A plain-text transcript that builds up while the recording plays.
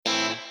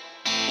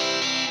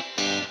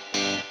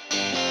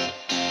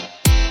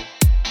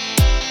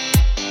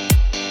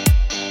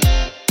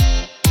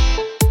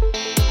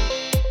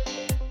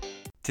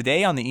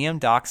Today on the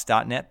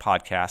emdocs.net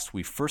podcast,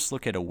 we first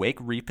look at awake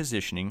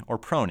repositioning or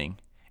proning,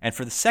 and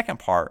for the second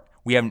part,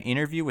 we have an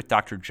interview with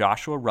Dr.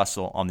 Joshua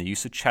Russell on the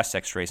use of chest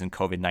x-rays in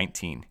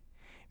COVID-19.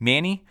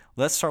 Manny,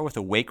 let's start with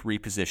awake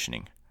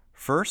repositioning.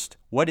 First,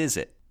 what is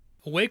it?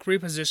 Awake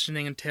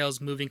repositioning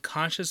entails moving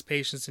conscious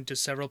patients into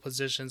several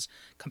positions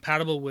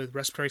compatible with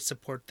respiratory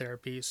support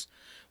therapies.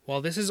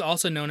 While this is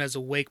also known as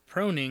awake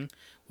proning,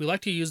 we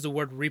like to use the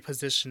word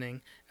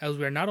repositioning as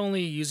we are not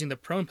only using the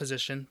prone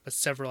position, but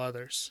several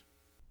others.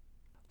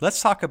 Let's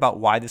talk about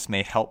why this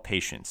may help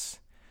patients.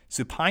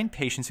 Supine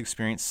patients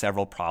experience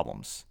several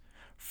problems.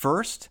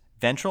 First,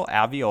 ventral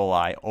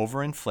alveoli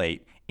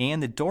overinflate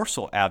and the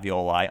dorsal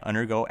alveoli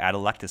undergo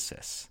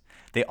atelectasis.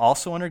 They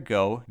also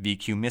undergo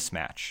VQ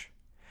mismatch.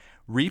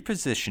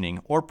 Repositioning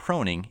or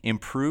proning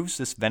improves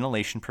this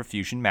ventilation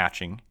perfusion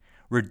matching,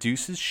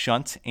 reduces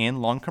shunt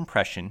and lung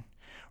compression,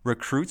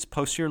 recruits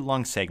posterior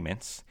lung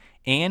segments,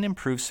 and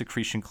improves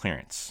secretion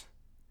clearance.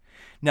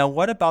 Now,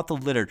 what about the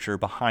literature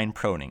behind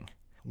proning?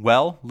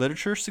 Well,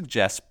 literature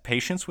suggests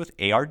patients with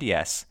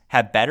ARDS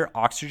have better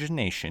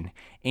oxygenation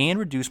and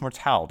reduced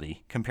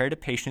mortality compared to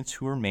patients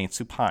who remain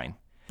supine.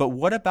 But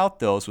what about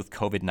those with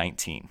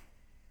COVID-19?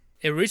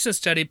 A recent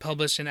study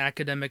published in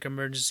Academic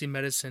Emergency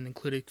Medicine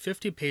included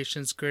 50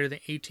 patients greater than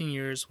 18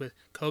 years with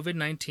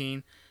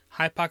COVID-19,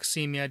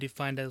 hypoxemia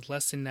defined as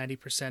less than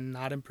 90%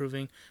 not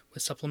improving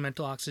with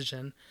supplemental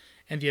oxygen,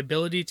 and the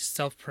ability to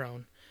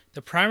self-prone.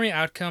 The primary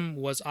outcome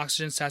was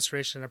oxygen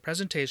saturation at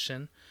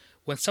presentation,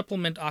 when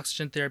supplement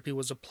oxygen therapy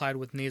was applied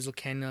with nasal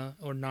cannula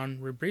or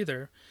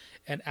non-rebreather,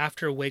 and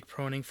after awake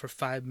proning for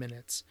 5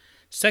 minutes.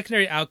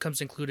 Secondary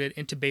outcomes included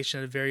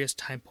intubation at various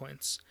time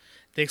points.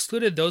 They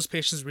excluded those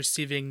patients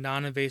receiving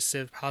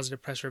non-invasive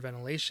positive pressure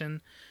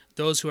ventilation,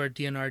 those who are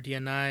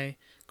DNR-DNI,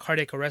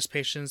 cardiac arrest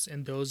patients,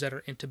 and those that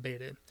are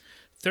intubated.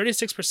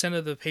 36%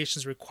 of the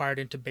patients required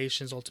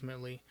intubations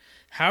ultimately.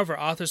 However,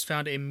 authors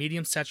found a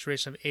medium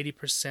saturation of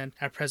 80%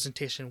 at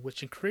presentation,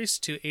 which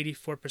increased to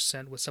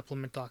 84% with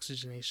supplemental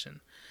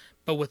oxygenation.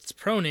 But with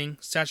proning,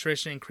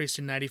 saturation increased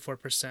to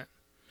 94%.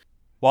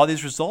 While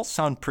these results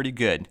sound pretty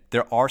good,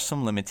 there are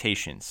some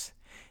limitations.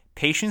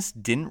 Patients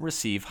didn't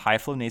receive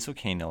high-flow nasal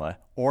cannula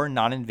or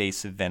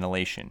non-invasive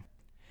ventilation.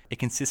 It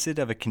consisted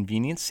of a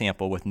convenient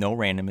sample with no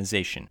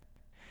randomization.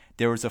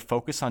 There was a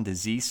focus on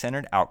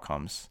disease-centered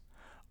outcomes.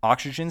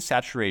 Oxygen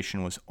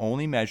saturation was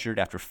only measured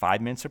after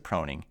 5 minutes of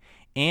proning,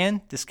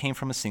 and this came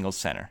from a single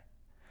center.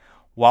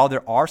 While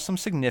there are some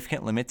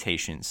significant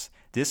limitations,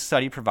 this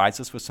study provides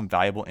us with some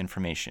valuable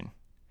information.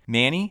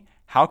 Manny,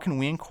 how can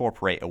we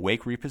incorporate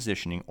awake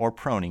repositioning or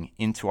proning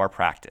into our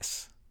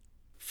practice?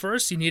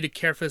 First, you need to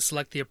carefully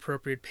select the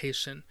appropriate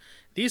patient.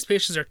 These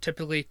patients are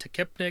typically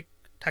tachypnic,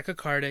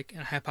 tachycardic,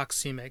 and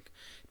hypoxemic.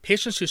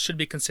 Patients who should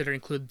be considered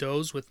include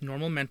those with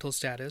normal mental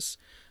status,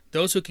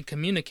 those who can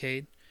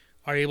communicate,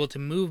 are able to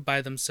move by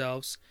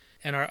themselves,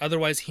 and are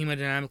otherwise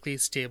hemodynamically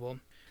stable.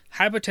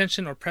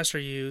 Hypotension or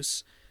pressor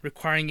use,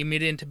 requiring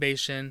immediate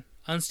intubation,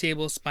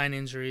 unstable spine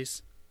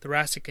injuries,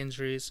 thoracic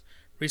injuries,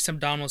 recent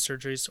abdominal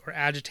surgeries, or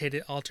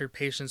agitated, altered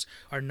patients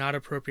are not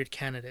appropriate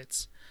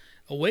candidates.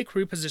 Awake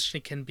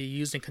repositioning can be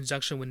used in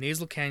conjunction with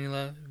nasal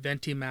cannula,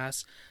 venti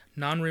mask,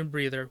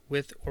 non-rebreather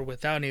with or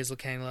without nasal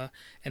cannula,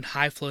 and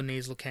high-flow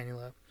nasal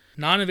cannula.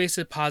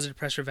 Non-invasive positive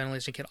pressure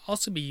ventilation can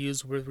also be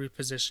used with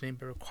repositioning,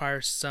 but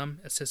requires some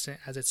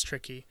assistance as it's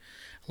tricky.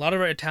 A lot of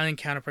our Italian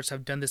counterparts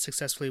have done this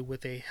successfully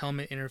with a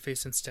helmet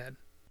interface instead.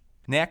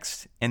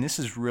 Next, and this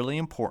is really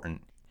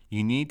important,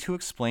 you need to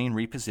explain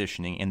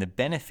repositioning and the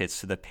benefits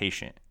to the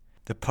patient.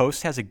 The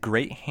post has a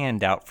great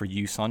handout for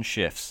use on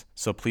shifts,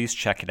 so please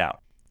check it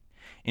out.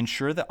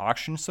 Ensure that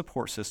oxygen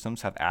support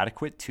systems have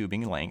adequate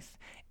tubing length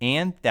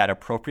and that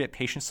appropriate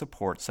patient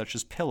support such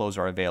as pillows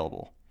are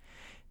available.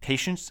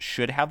 Patients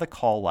should have the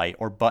call light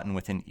or button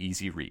within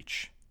easy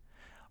reach.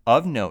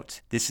 Of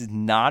note, this is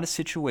not a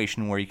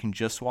situation where you can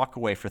just walk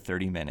away for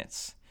 30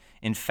 minutes.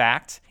 In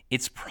fact,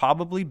 it's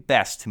probably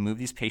best to move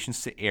these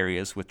patients to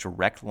areas with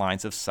direct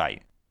lines of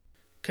sight.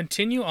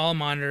 Continue all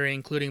monitoring,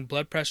 including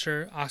blood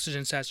pressure,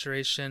 oxygen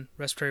saturation,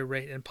 respiratory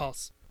rate, and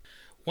pulse.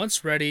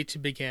 Once ready to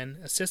begin,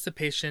 assist the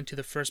patient to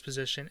the first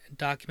position and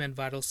document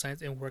vital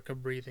signs and work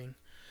of breathing.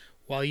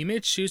 While you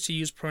may choose to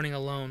use proning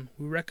alone,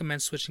 we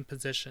recommend switching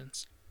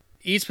positions.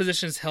 Each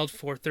position is held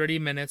for 30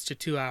 minutes to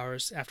 2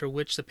 hours, after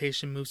which the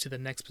patient moves to the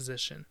next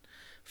position.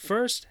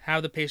 First,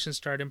 have the patient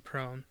start in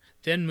prone,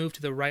 then move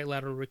to the right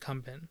lateral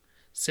recumbent,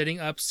 sitting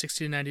up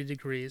 60 to 90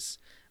 degrees,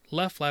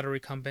 left lateral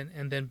recumbent,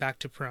 and then back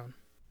to prone.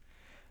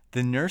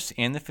 The nurse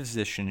and the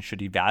physician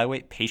should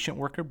evaluate patient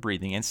work of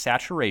breathing and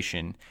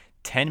saturation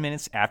 10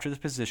 minutes after the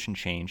position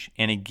change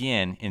and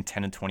again in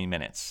 10 to 20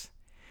 minutes.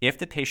 If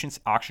the patient's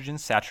oxygen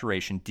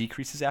saturation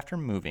decreases after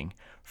moving,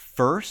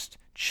 first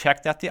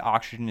check that the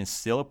oxygen is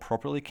still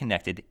appropriately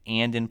connected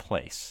and in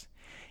place.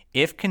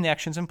 If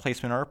connections and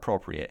placement are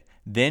appropriate,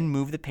 then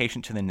move the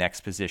patient to the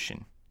next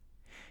position.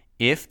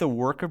 If the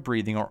work of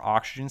breathing or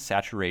oxygen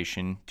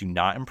saturation do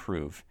not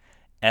improve,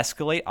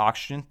 escalate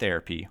oxygen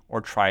therapy or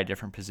try a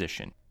different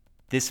position.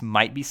 This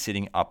might be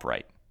sitting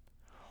upright.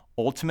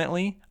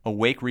 Ultimately,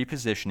 awake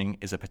repositioning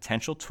is a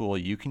potential tool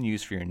you can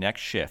use for your next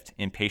shift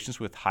in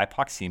patients with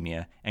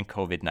hypoxemia and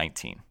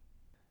COVID-19.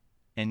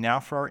 And now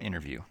for our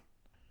interview.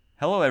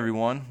 Hello,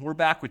 everyone. We're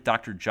back with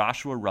Dr.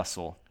 Joshua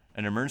Russell,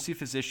 an emergency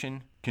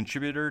physician,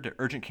 contributor to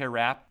Urgent Care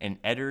Wrap, and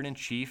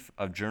editor-in-chief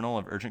of Journal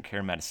of Urgent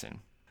Care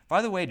Medicine.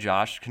 By the way,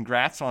 Josh,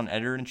 congrats on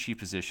editor-in-chief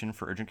position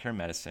for Urgent Care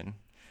Medicine.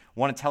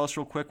 Want to tell us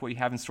real quick what you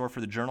have in store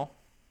for the journal?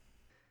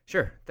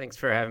 Sure. Thanks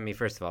for having me,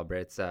 first of all,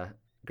 Britt. It's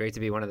great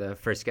to be one of the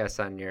first guests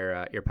on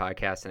your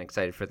podcast and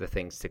excited for the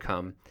things to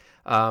come.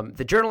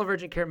 The Journal of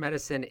Urgent Care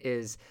Medicine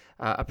is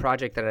a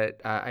project that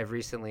I've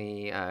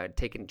recently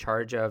taken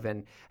charge of,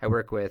 and I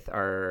work with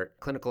our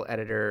clinical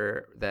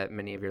editor that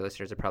many of your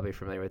listeners are probably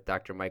familiar with,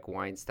 Dr. Mike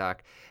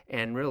Weinstock.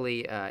 And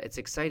really, it's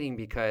exciting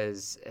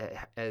because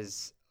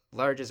as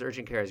large as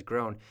urgent care has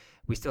grown,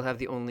 we still have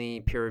the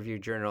only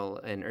peer-reviewed journal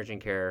in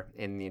urgent care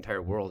in the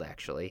entire world,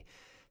 actually.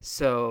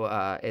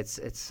 So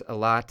it's a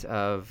lot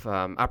of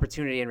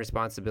opportunity and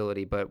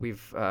responsibility, but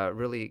we've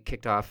really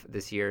kicked off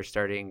this year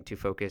starting to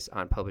focus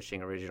on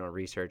publishing original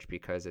research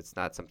because it's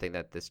not something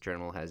that this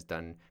journal has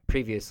done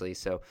previously.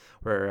 So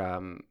we're,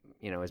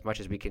 as much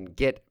as we can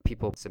get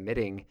people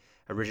submitting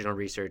original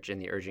research in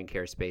the urgent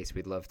care space,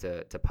 we'd love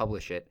to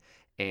publish it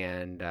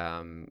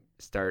and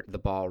start the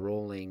ball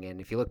rolling.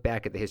 And if you look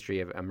back at the history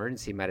of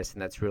emergency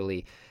medicine, that's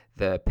really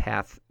the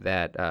path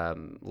that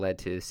led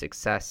to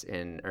success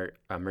in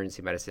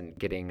emergency medicine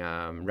getting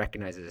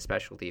recognized as a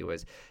specialty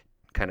was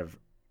kind of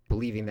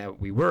believing that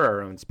we were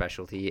our own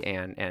specialty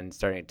and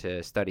starting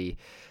to study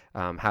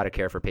how to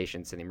care for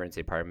patients in the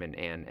emergency department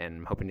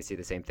and hoping to see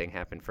the same thing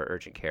happen for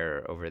urgent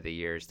care over the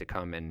years to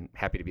come, and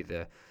happy to be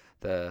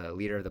the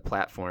leader of the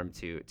platform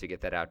to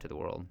get that out to the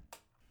world.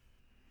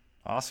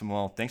 Awesome.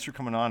 Well, thanks for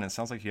coming on. It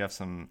sounds like you have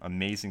some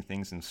amazing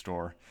things in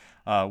store.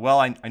 I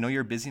know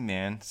you're a busy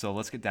man, so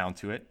let's get down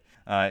to it.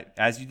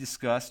 As you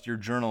discussed, your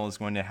journal is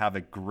going to have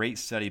a great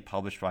study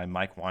published by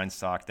Mike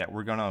Weinstock that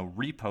we're going to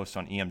repost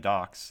on EM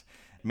Docs,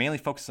 mainly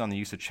focused on the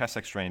use of chest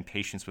x-ray in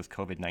patients with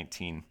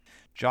COVID-19.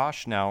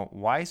 Josh, now,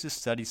 why is this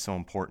study so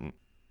important?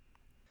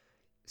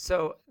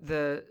 So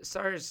the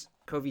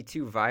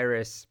SARS-CoV-2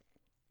 virus,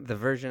 the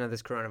version of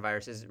this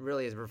coronavirus, is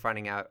really, as we're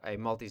finding out, a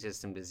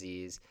multi-system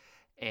disease.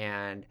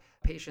 And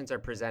patients are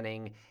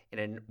presenting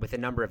with a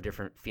number of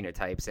different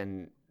phenotypes,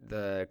 and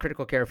the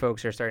critical care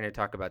folks are starting to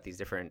talk about these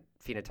different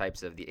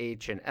phenotypes of the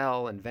H and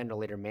L and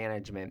ventilator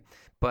management.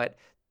 But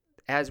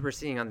as we're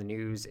seeing on the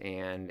news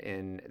and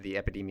in the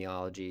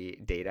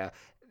epidemiology data,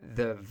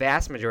 the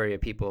vast majority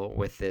of people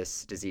with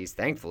this disease,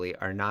 thankfully,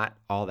 are not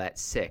all that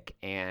sick,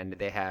 and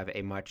they have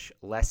a much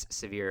less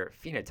severe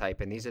phenotype.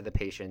 And these are the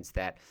patients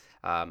that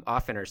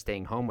often are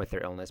staying home with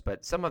their illness,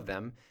 but some of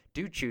them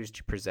do choose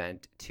to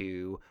present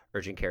to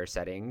urgent care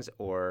settings,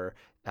 or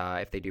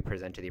if they do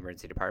present to the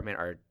emergency department,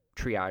 are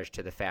triaged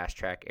to the fast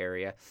track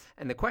area.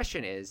 And the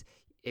question is,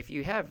 if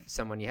you have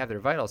someone, you have their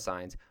vital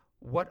signs,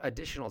 what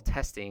additional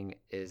testing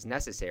is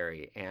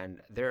necessary?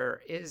 And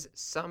there is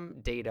some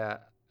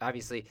data.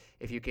 Obviously,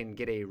 if you can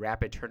get a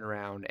rapid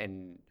turnaround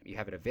and you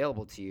have it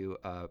available to you,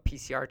 a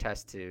PCR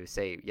test to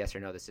say yes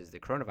or no, this is the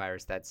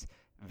coronavirus, that's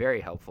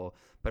very helpful.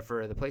 But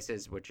for the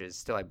places, which is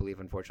still, I believe,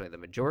 unfortunately, the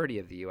majority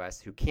of the U.S.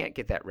 who can't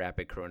get that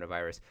rapid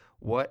coronavirus,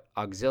 what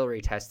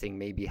auxiliary testing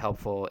may be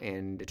helpful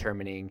in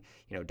determining,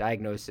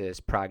 diagnosis,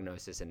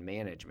 prognosis, and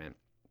management?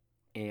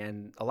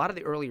 And a lot of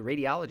the early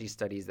radiology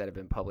studies that have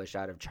been published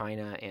out of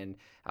China and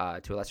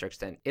to a lesser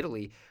extent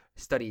Italy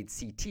studied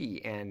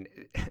CT, and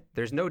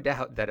there's no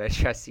doubt that a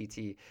chest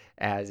CT,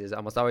 as is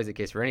almost always the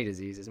case for any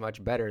disease, is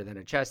much better than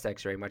a chest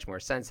x-ray, much more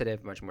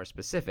sensitive, much more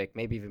specific,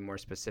 maybe even more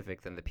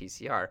specific than the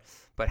PCR.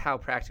 But how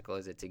practical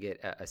is it to get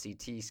a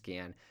CT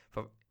scan?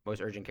 For most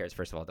urgent cares,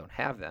 first of all, don't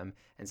have them.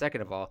 And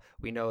second of all,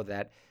 we know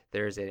that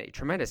there's a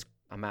tremendous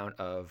amount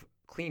of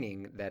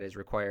cleaning that is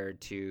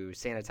required to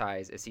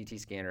sanitize a CT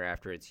scanner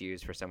after it's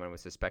used for someone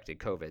with suspected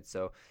COVID.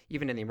 So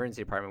even in the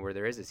emergency department where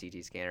there is a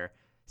CT scanner,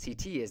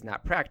 CT is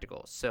not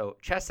practical. So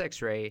chest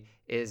x-ray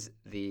is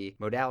the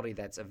modality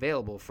that's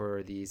available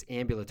for these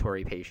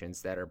ambulatory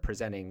patients that are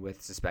presenting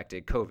with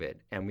suspected COVID.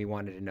 And we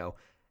wanted to know,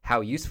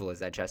 how useful is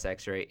that chest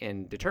x-ray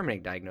in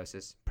determining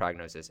diagnosis,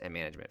 prognosis, and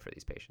management for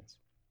these patients?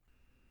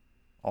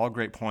 All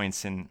great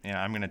points. And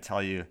I'm going to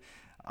tell you,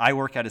 I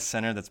work at a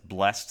center that's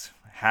blessed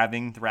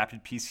having the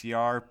rapid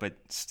PCR, but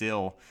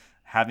still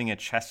having a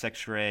chest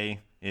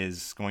x-ray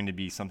is going to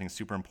be something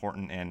super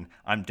important, and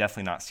I'm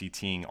definitely not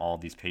CTing all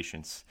of these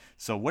patients.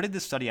 So what did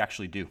this study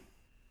actually do?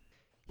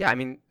 Yeah, I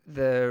mean,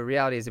 the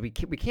reality is that we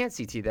can't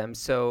CT them,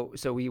 so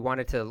we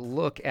wanted to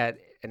look at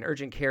an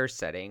urgent care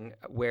setting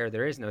where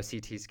there is no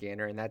CT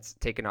scanner, and that's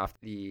taken off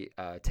the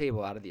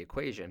table out of the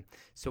equation.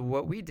 So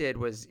what we did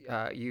was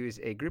use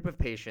a group of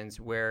patients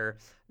where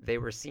they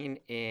were seen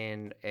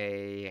in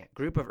a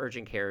group of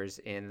urgent cares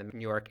in the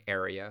New York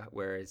area,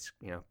 where it's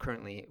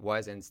currently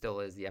was and still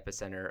is the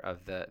epicenter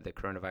of the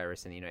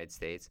coronavirus in the United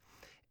States.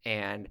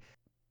 And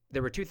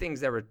there were two things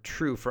that were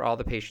true for all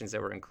the patients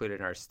that were included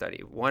in our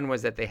study. One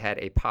was that they had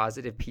a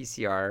positive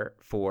PCR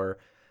for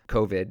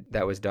COVID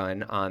that was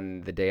done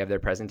on the day of their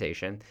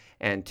presentation.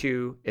 And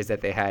 2 is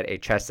that they had a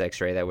chest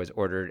x-ray that was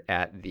ordered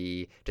at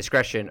the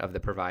discretion of the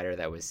provider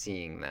that was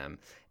seeing them.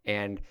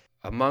 And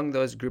among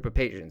those group of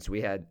patients,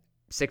 we had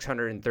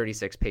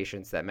 636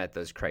 patients that met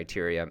those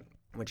criteria,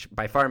 which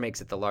by far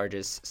makes it the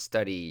largest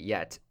study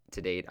yet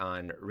to date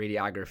on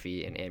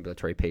radiography in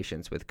ambulatory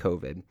patients with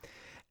COVID.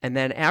 And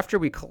then after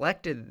we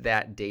collected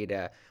that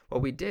data,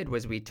 what we did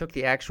was we took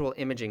the actual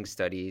imaging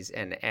studies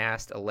and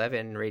asked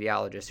 11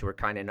 radiologists who were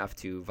kind enough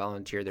to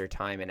volunteer their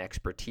time and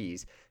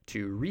expertise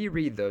to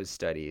reread those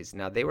studies.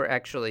 Now, they were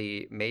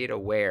actually made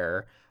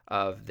aware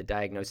of the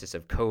diagnosis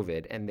of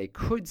COVID, and they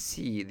could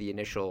see the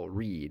initial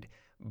read,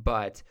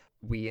 but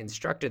we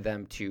instructed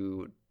them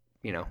to,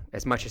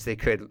 as much as they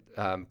could,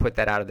 put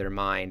that out of their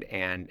mind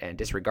and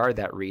disregard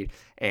that read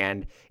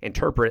and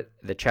interpret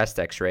the chest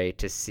x-ray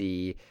to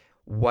see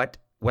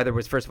whether it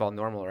was, first of all,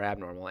 normal or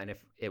abnormal, and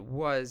if it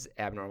was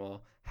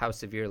abnormal, how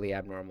severely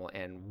abnormal,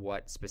 and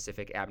what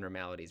specific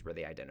abnormalities were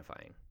they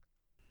identifying.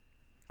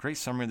 Great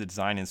summary of the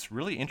design. It's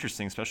really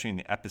interesting, especially in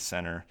the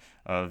epicenter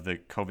of the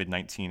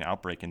COVID-19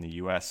 outbreak in the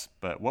U.S.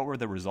 But what were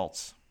the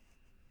results?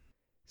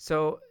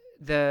 So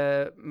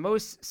the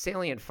most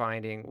salient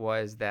finding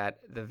was that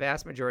the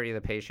vast majority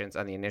of the patients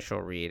on the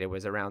initial read, it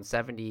was around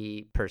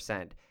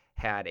 70%,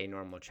 had a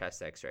normal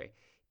chest x-ray.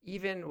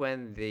 Even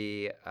when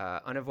the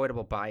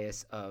unavoidable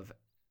bias of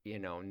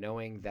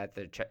knowing that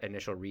the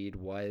initial read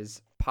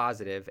was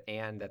positive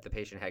and that the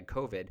patient had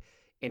COVID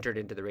entered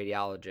into the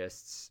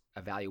radiologist's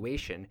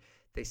evaluation,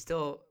 they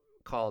still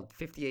called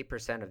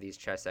 58% of these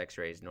chest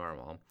x-rays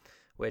normal,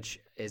 which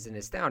is an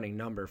astounding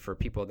number for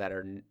people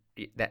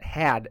that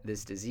had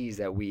this disease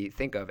that we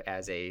think of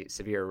as a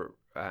severe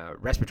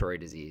respiratory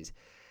disease.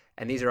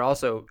 And these are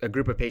also a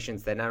group of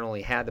patients that not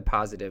only had the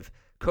positive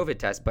COVID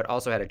test, but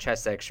also had a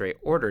chest x-ray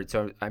ordered.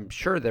 So I'm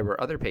sure there were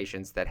other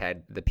patients that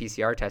had the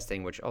PCR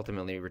testing, which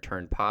ultimately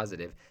returned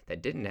positive,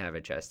 that didn't have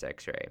a chest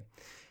x-ray.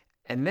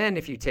 And then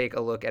if you take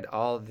a look at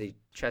all of the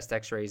chest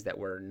x-rays that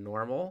were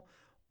normal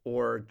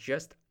or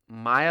just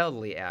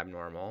mildly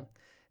abnormal,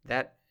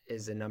 that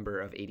is a number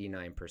of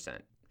 89%.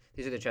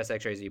 These are the chest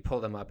x-rays, you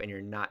pull them up and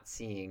you're not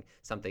seeing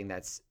something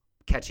that's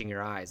catching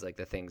your eyes like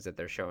the things that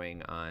they're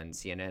showing on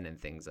CNN and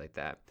things like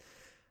that.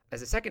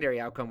 As a secondary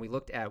outcome, we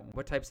looked at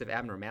what types of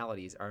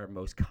abnormalities are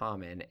most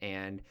common,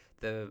 and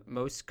the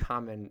most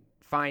common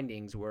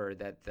findings were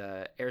that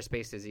the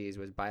airspace disease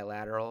was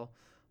bilateral,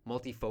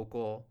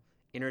 multifocal,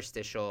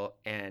 interstitial,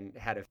 and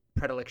had a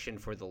predilection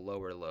for the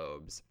lower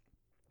lobes.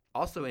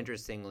 Also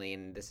interestingly,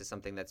 and this is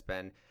something that's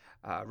been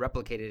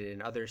replicated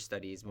in other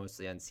studies,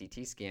 mostly on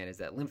CT scan, is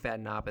that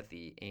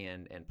lymphadenopathy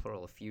and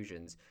pleural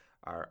effusions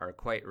are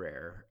quite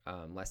rare,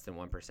 less than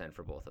 1%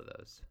 for both of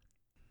those.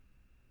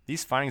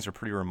 These findings are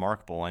pretty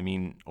remarkable. I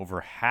mean,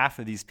 over half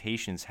of these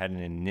patients had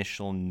an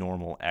initial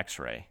normal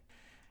x-ray.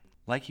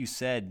 Like you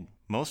said,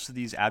 most of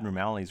these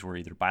abnormalities were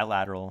either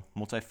bilateral,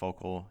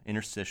 multifocal,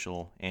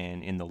 interstitial,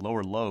 and in the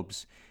lower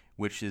lobes,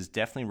 which is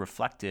definitely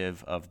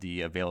reflective of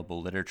the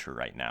available literature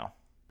right now.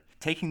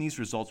 Taking these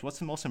results, what's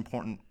the most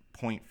important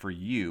point for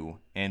you,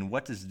 and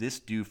what does this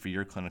do for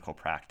your clinical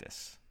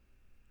practice?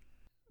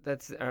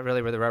 That's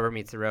really where the rubber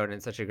meets the road, and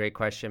it's such a great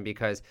question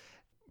because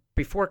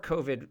before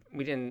COVID,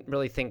 we didn't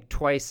really think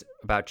twice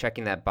about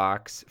checking that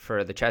box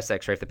for the chest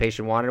x-ray. If the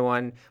patient wanted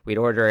one, we'd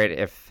order it.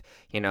 If,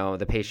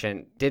 the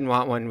patient didn't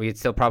want one, we'd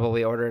still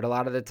probably order it a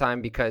lot of the time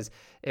because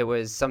it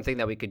was something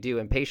that we could do.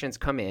 And patients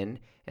come in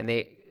and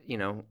they,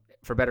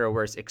 for better or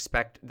worse,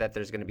 expect that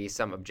there's going to be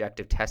some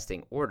objective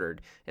testing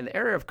ordered. In the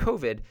era of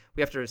COVID,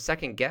 we have to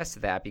second guess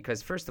that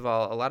because, first of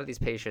all, a lot of these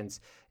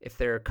patients, if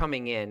they're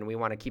coming in, we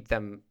want to keep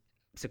them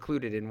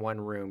secluded in one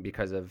room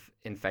because of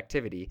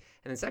infectivity.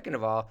 And then second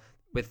of all,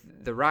 with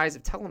the rise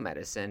of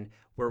telemedicine,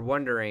 we're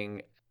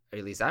wondering, or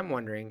at least I'm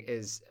wondering,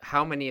 is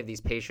how many of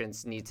these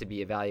patients need to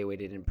be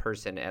evaluated in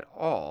person at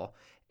all?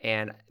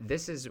 And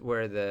this is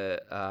where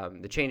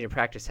the change in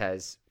practice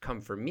has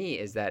come for me,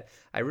 is that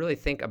I really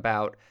think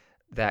about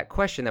that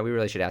question that we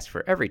really should ask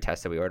for every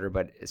test that we order,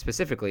 but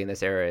specifically in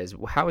this era is,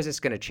 how is this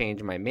going to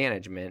change my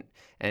management?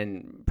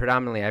 And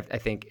predominantly, I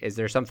think, is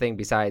there something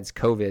besides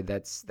COVID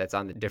that's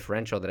on the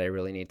differential that I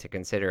really need to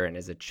consider? And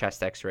is a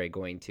chest x-ray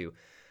going to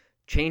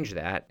change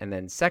that? And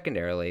then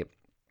secondarily,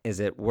 is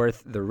it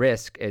worth the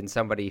risk in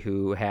somebody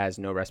who has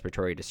no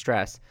respiratory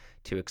distress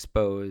to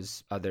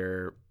expose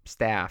other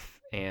staff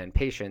and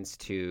patients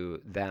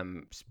to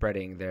them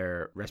spreading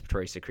their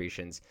respiratory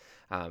secretions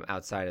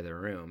outside of the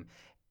room?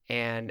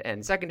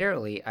 And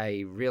secondarily,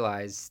 I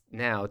realize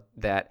now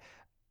that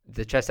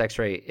the chest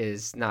x-ray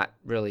is not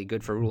really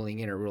good for ruling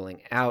in or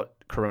ruling out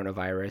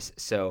coronavirus.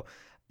 So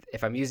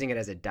if I'm using it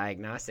as a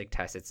diagnostic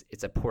test,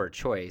 it's a poor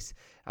choice.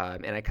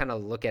 And I kind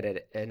of look at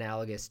it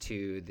analogous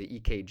to the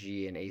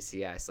EKG and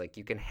ACS. Like,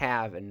 you can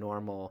have a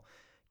normal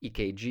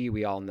EKG,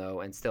 we all know,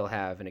 and still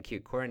have an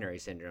acute coronary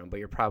syndrome, but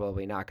you're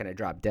probably not going to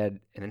drop dead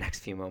in the next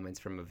few moments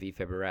from a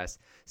VFib arrest.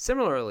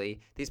 Similarly,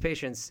 these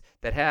patients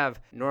that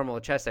have normal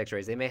chest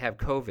x-rays, they may have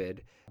COVID,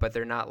 but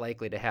they're not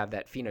likely to have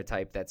that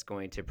phenotype that's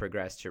going to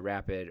progress to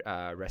rapid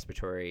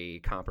respiratory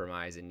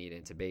compromise and need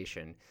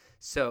intubation.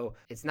 So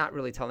it's not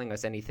really telling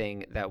us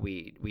anything that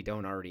we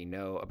don't already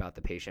know about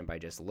the patient by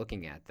just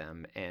looking at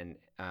them. And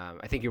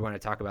I think you want to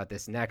talk about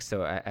this next.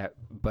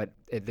 But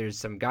there's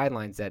some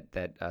guidelines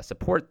that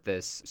support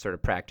this sort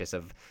of practice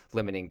of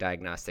limiting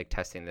diagnostic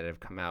testing that have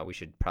come out. We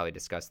should probably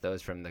discuss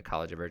those from the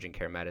College of Urgent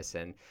Care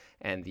Medicine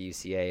and the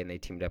UCA, and they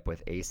teamed up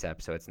with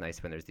ACEP. So it's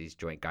nice when there's these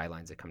joint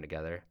guidelines that come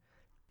together.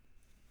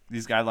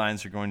 These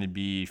guidelines are going to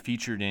be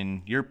featured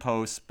in your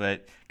posts,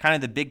 but kind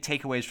of the big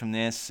takeaways from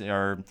this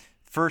are,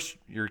 first,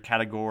 your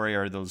category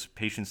are those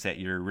patients that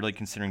you're really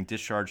considering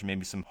discharge,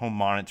 maybe some home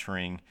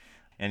monitoring.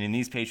 And in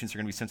these patients, they're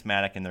going to be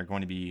symptomatic, and they're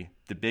going to be,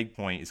 the big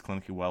point is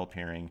clinically well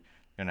appearing.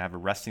 They're going to have a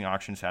resting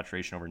oxygen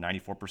saturation over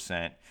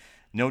 94%,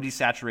 no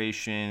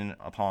desaturation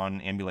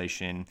upon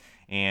ambulation,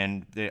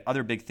 and the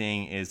other big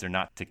thing is they're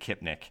not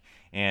tachypnic.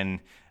 And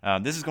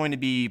this is going to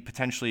be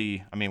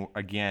potentially,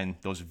 again,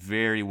 those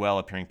very well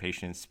appearing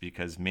patients,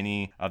 because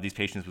many of these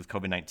patients with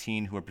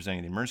COVID-19 who are presenting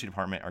in the emergency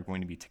department are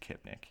going to be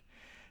tachypnic.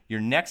 Your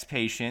next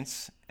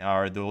patients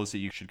are those that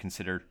you should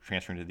consider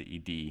transferring to the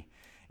ED,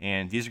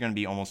 and these are going to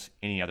be almost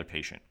any other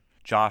patient.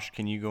 Josh,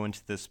 can you go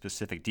into the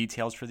specific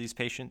details for these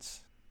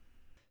patients?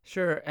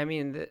 Sure.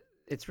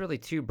 It's really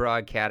two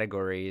broad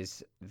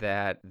categories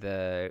that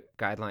the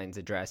guidelines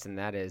address, and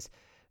that is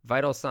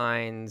vital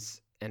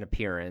signs and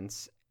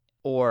appearance,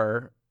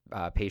 or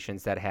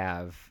patients that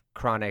have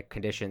chronic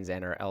conditions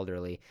and are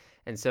elderly.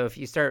 And so if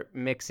you start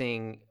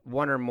mixing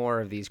one or more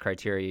of these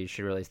criteria, you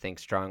should really think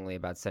strongly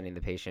about sending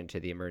the patient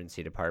to the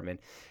emergency department.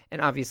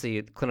 And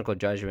obviously, clinical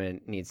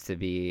judgment needs to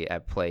be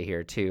at play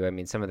here too.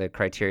 Some of the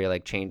criteria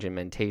like change in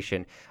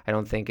mentation, I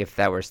don't think if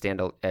that were as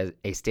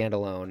a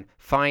standalone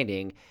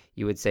finding,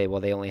 you would say, well,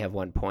 they only have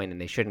 1 point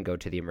and they shouldn't go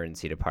to the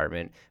emergency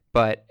department.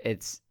 But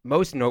it's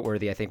most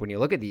noteworthy, I think, when you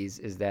look at these,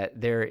 is that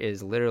there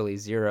is literally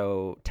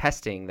zero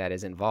testing that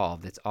is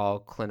involved. It's all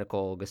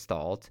clinical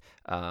gestalt,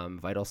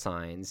 vital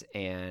signs,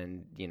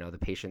 and the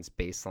patient's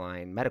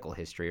baseline medical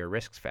history or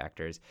risk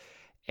factors.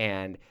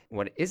 And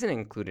what isn't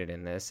included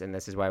in this, and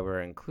this is why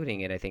we're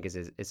including it, I think, is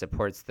it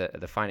supports the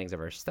findings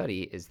of our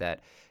study, is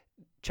that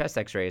chest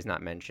x-ray is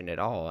not mentioned at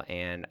all.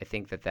 And I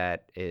think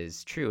that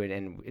is true.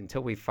 And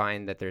until we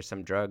find that there's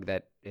some drug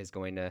that is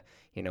going to,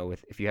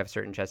 if you have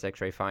certain chest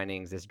x-ray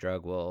findings, this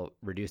drug will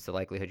reduce the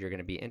likelihood you're going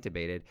to be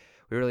intubated.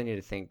 We really need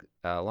to think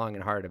long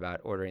and hard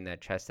about ordering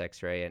that chest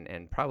x-ray,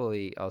 and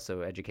probably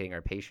also educating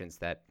our patients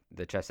that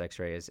the chest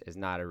x-ray is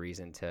not a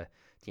reason to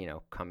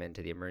come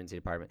into the emergency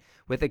department,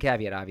 with the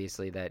caveat,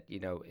 obviously, that,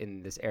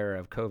 in this era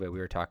of COVID, we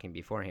were talking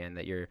beforehand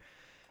that you're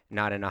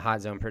not in a hot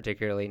zone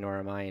particularly, nor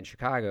am I in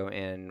Chicago,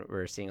 and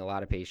we're seeing a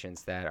lot of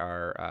patients that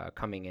are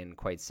coming in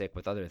quite sick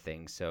with other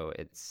things. So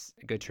it's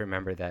good to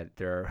remember that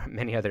there are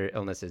many other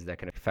illnesses that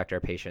can affect our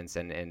patients,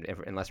 and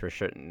unless we're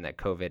certain that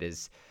COVID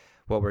is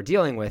what we're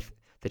dealing with,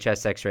 the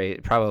chest x-ray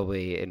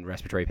probably in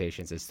respiratory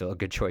patients is still a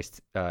good choice,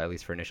 at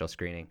least for initial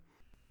screening.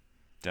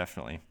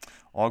 Definitely.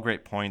 All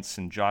great points.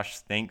 And Josh,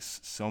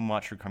 thanks so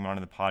much for coming on to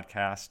the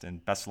podcast,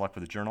 and best of luck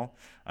with the journal.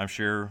 I'm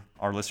sure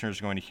our listeners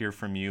are going to hear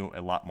from you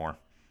a lot more.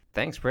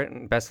 Thanks, Britt,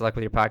 and best of luck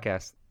with your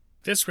podcast.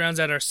 This rounds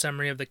out our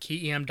summary of the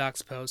key EM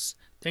Docs posts.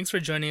 Thanks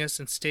for joining us,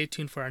 and stay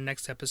tuned for our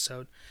next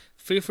episode.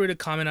 Feel free to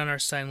comment on our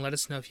site and let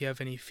us know if you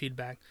have any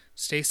feedback.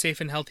 Stay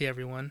safe and healthy,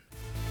 everyone.